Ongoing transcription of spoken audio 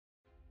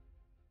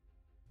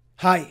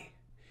Hi,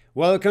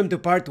 welcome to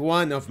part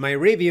 1 of my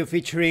review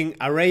featuring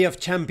Array of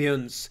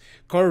Champions,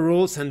 Core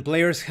Rules and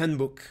Player's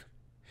Handbook.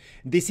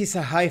 This is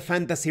a high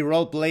fantasy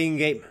role-playing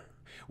game,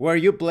 where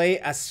you play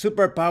as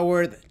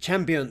superpowered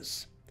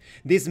champions.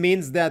 This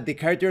means that the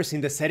characters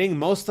in the setting,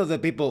 most of the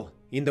people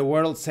in the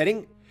world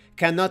setting,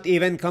 cannot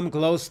even come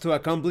close to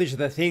accomplish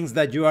the things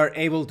that you are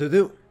able to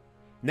do.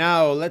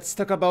 Now, let's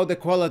talk about the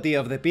quality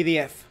of the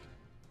PDF.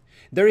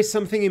 There is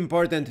something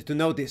important to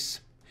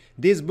notice.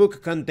 This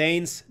book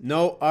contains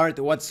no art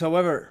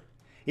whatsoever.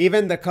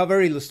 Even the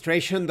cover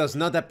illustration does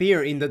not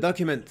appear in the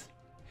document.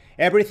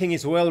 Everything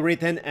is well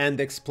written and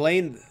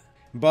explained,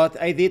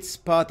 but I did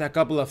spot a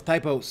couple of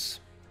typos.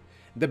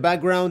 The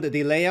background,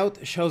 the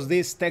layout, shows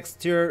this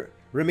texture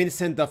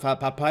reminiscent of a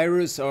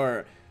papyrus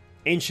or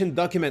ancient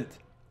document,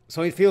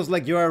 so it feels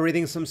like you are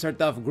reading some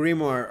sort of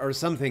grimoire or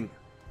something.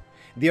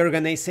 The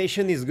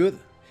organization is good,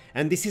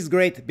 and this is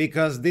great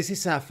because this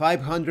is a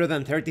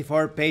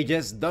 534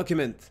 pages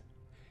document.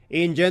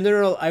 In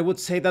general, I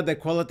would say that the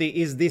quality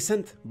is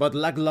decent, but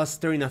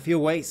lackluster in a few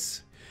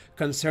ways.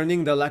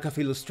 Concerning the lack of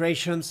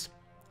illustrations,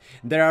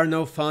 there are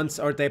no fonts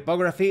or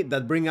typography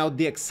that bring out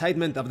the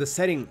excitement of the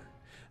setting,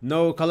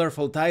 no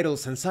colorful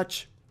titles and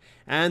such,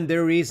 and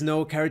there is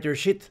no character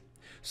sheet,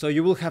 so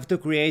you will have to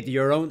create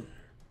your own.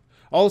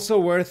 Also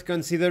worth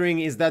considering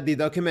is that the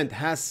document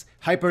has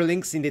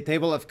hyperlinks in the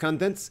table of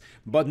contents,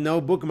 but no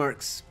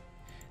bookmarks.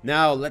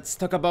 Now let's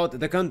talk about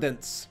the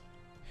contents.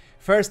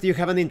 First, you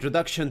have an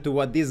introduction to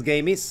what this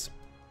game is,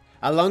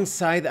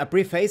 alongside a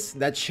preface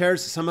that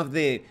shares some of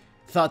the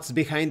thoughts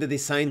behind the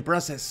design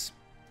process.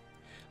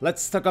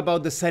 Let's talk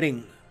about the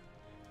setting.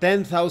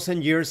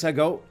 10,000 years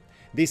ago,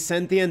 the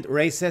sentient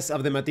races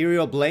of the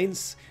material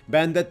planes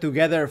banded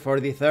together for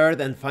the third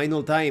and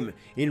final time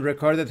in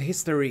recorded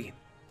history.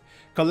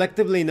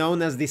 Collectively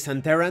known as the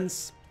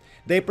Santerans,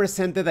 they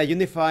presented a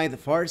unified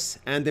force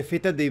and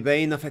defeated the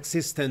bane of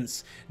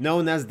existence,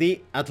 known as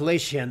the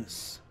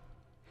Atlassians.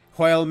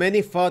 While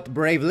many fought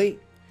bravely,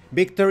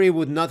 victory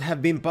would not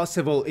have been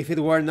possible if it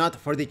were not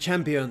for the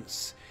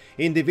champions,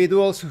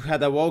 individuals who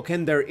had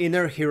awoken their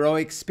inner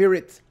heroic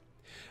spirit.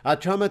 A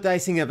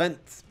traumatizing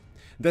event.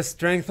 The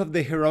strength of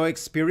the heroic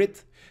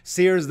spirit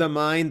sears the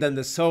mind and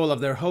the soul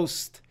of their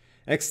host,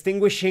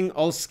 extinguishing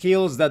all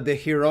skills that the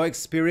heroic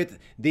spirit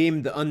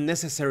deemed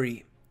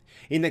unnecessary.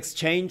 In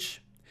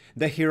exchange,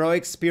 the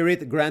heroic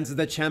spirit grants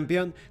the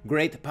champion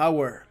great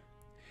power.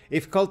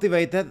 If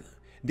cultivated,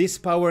 this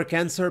power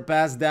can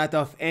surpass that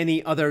of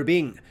any other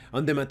being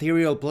on the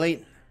material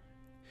plane.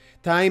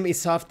 Time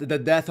is oft the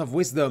death of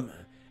wisdom,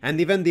 and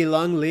even the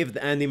long-lived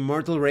and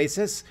immortal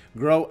races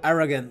grow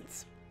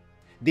arrogant.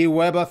 The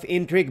web of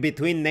intrigue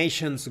between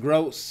nations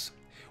grows.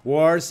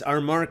 Wars are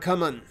more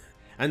common,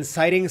 and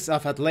sightings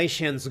of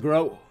Atlassians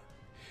grow.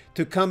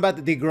 To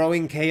combat the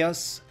growing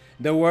chaos,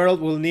 the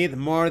world will need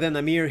more than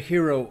a mere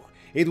hero.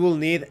 It will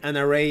need an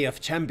array of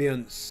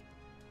champions.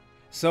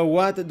 So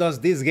what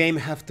does this game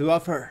have to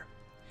offer?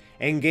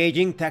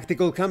 Engaging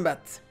tactical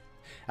combat.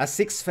 A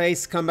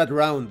 6-phase combat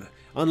round,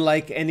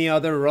 unlike any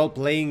other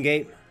role-playing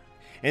game,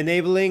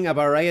 enabling a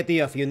variety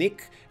of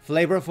unique,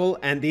 flavorful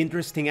and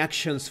interesting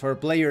actions for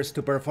players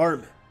to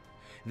perform.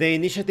 The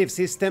initiative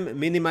system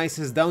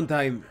minimizes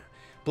downtime.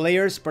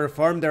 Players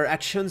perform their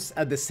actions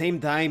at the same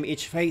time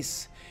each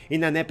phase,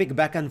 in an epic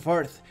back and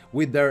forth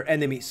with their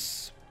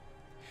enemies.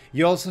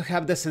 You also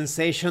have the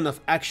sensation of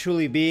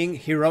actually being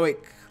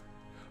heroic,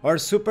 or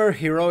super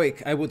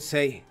heroic, I would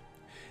say.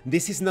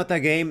 This is not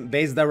a game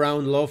based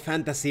around low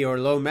fantasy or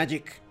low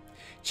magic.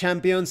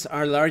 Champions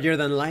are larger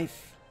than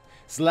life,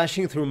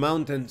 slashing through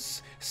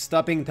mountains,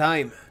 stopping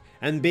time,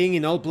 and being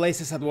in all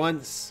places at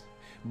once.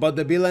 But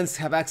the villains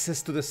have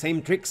access to the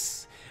same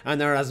tricks,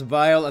 and are as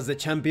vile as the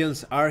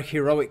champions are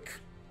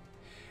heroic.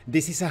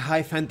 This is a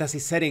high fantasy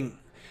setting,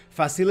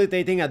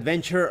 facilitating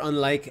adventure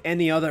unlike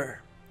any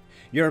other.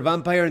 Your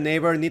vampire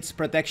neighbor needs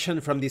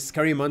protection from the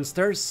scary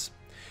monsters.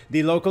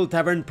 The local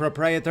tavern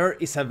proprietor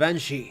is a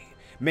banshee.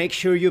 Make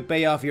sure you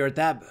pay off your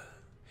tab.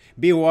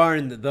 Be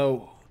warned,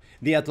 though,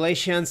 the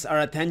Atlassians are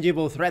a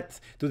tangible threat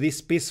to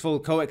this peaceful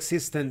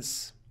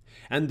coexistence.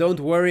 And don't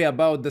worry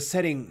about the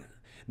setting.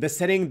 The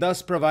setting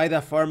does provide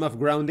a form of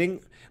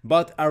grounding,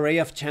 but Array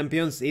of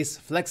Champions is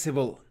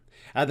flexible,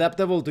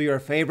 adaptable to your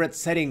favorite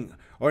setting,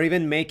 or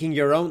even making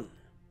your own.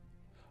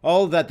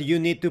 All that you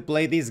need to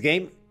play this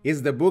game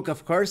is the book,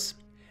 of course,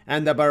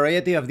 and a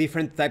variety of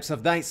different types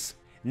of dice,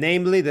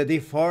 namely the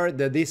D4,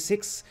 the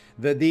D6,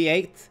 the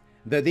D8,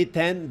 the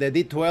D10, the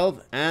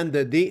D12, and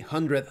the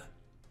D100.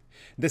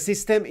 The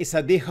system is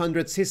a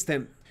D100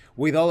 system,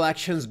 with all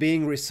actions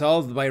being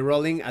resolved by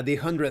rolling a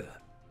D100.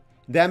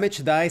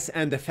 Damage dice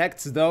and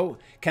effects, though,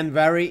 can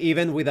vary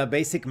even with a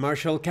basic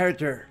martial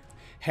character,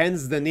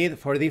 hence the need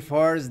for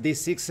D4s,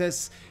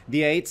 D6s,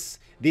 D8s,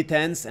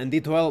 D10s, and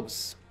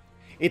D12s.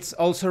 It's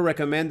also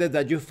recommended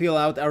that you fill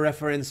out a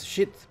reference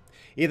sheet,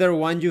 either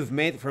one you've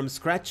made from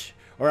scratch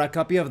or a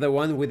copy of the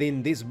one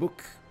within this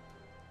book.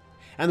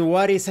 And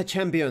what is a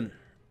champion?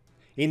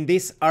 In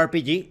this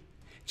RPG,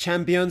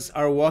 champions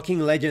are walking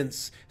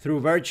legends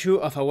through virtue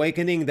of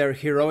awakening their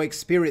heroic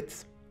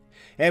spirit.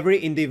 every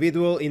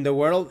individual in the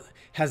world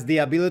has the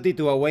ability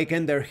to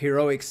awaken their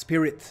heroic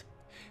spirit.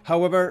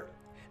 However,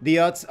 the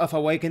odds of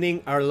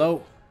awakening are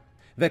low.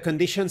 The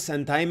conditions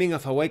and timing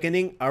of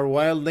awakening are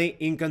wildly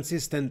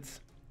inconsistent.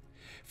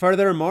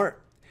 Furthermore,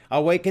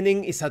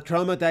 awakening is a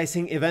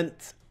traumatizing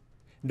event.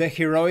 The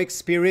heroic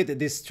spirit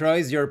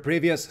destroys your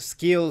previous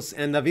skills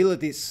and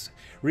abilities,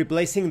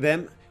 replacing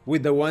them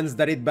with the ones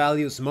that it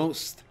values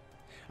most,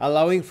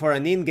 allowing for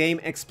an in-game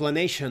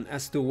explanation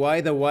as to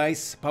why the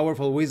wise,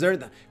 powerful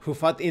wizard who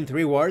fought in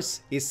 3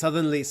 wars is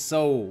suddenly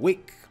so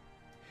weak.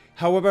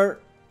 However,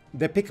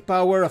 the peak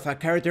power of a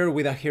character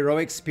with a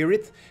heroic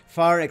spirit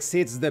far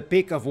exceeds the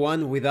peak of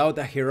one without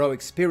a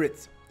heroic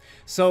spirit.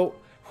 So,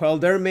 while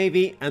there may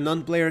be a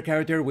non-player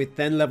character with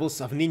 10 levels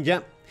of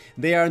ninja,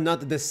 they are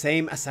not the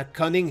same as a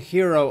cunning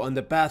hero on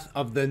the path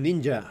of the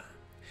ninja.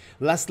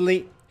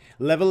 Lastly,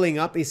 leveling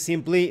up is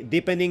simply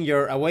deepening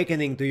your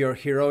awakening to your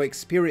heroic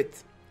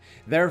spirit.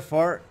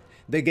 Therefore,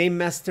 the Game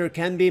Master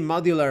can be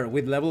modular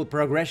with level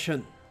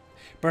progression.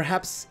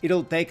 Perhaps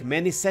it'll take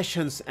many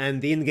sessions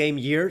and in-game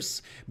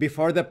years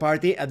before the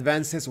party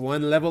advances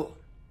 1 level.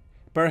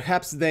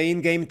 Perhaps the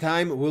in-game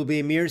time will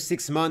be mere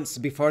 6 months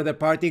before the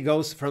party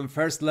goes from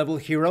first level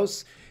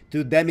heroes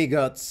to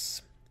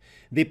demigods.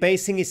 The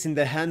pacing is in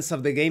the hands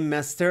of the Game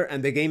Master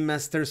and the Game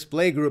Master's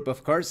playgroup,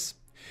 of course,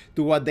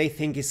 to what they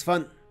think is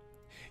fun.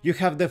 You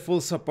have the full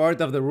support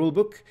of the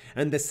rulebook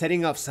and the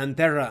setting of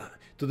Santerra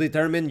to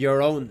determine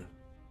your own.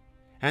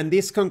 And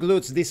this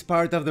concludes this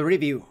part of the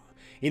review.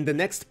 In the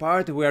next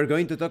part we are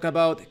going to talk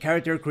about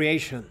character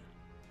creation.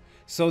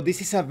 So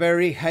this is a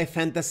very high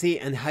fantasy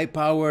and high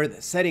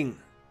powered setting.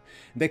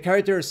 The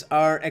characters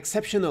are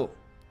exceptional.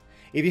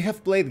 If you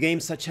have played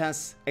games such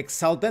as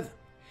Exalted,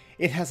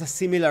 it has a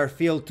similar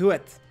feel to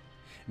it.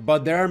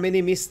 But there are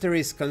many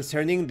mysteries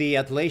concerning the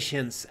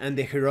Atlassians and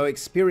the heroic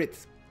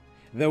spirit.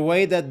 The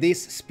way that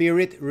this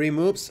spirit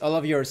removes all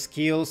of your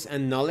skills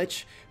and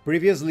knowledge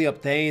previously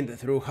obtained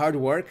through hard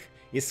work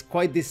is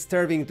quite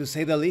disturbing to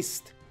say the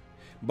least.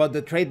 But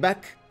the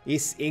tradeback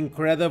is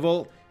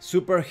incredible,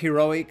 super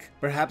heroic,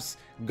 perhaps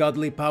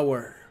godly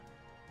power.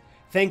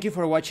 Thank you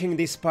for watching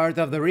this part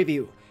of the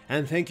review,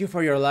 and thank you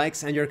for your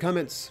likes and your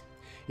comments.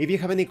 If you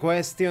have any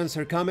questions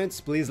or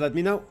comments, please let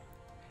me know.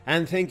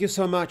 And thank you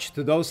so much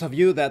to those of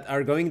you that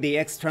are going the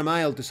extra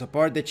mile to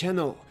support the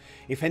channel.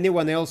 If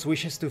anyone else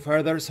wishes to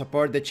further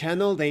support the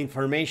channel, the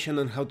information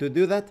on how to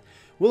do that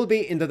will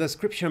be in the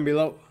description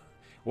below.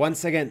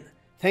 Once again,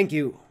 thank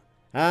you,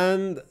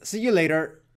 and see you later.